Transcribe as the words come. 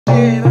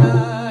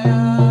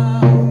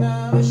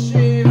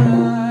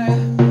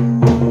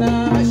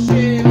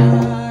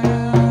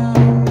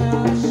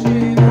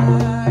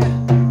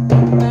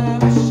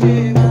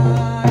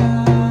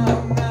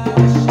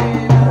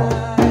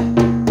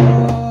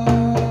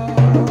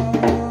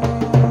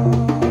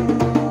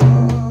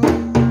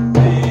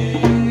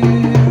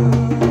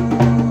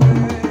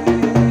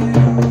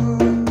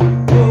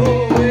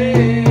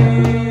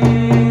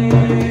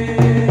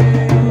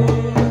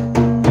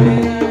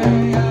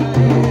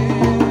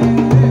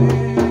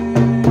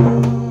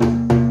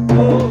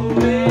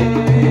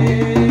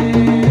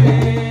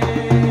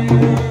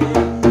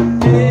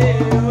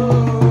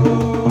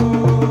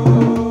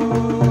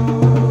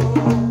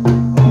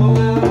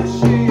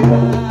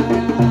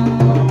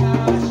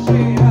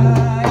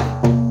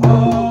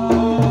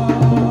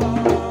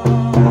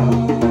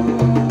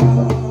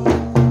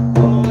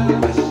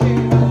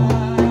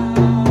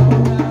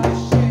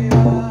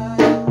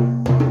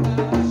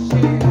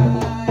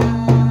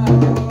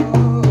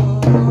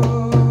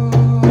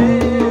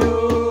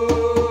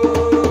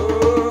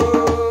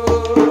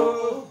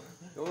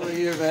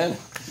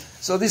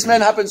So this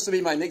man happens to be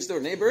my next door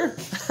neighbor,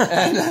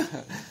 and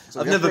so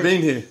I've never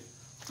been here.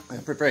 We're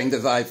preparing the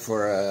vibe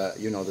for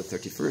you know, the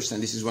 31st,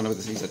 and this is one of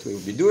the things that we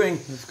will be doing.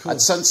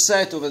 At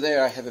sunset over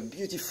there, I have a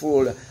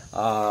beautiful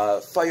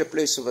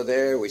fireplace over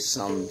there with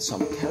some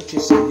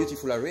couches, some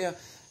beautiful area,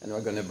 and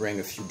we're going to bring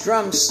a few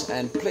drums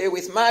and play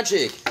with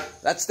magic.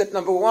 That's step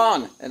number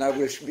one, and I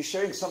will be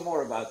sharing some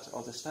more about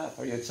all the stuff.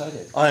 Are you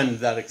excited? I'm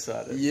that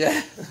excited.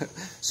 Yeah,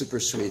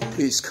 super sweet.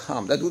 Please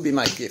come. That would be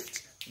my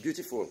gift.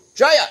 Beautiful.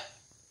 Jaya!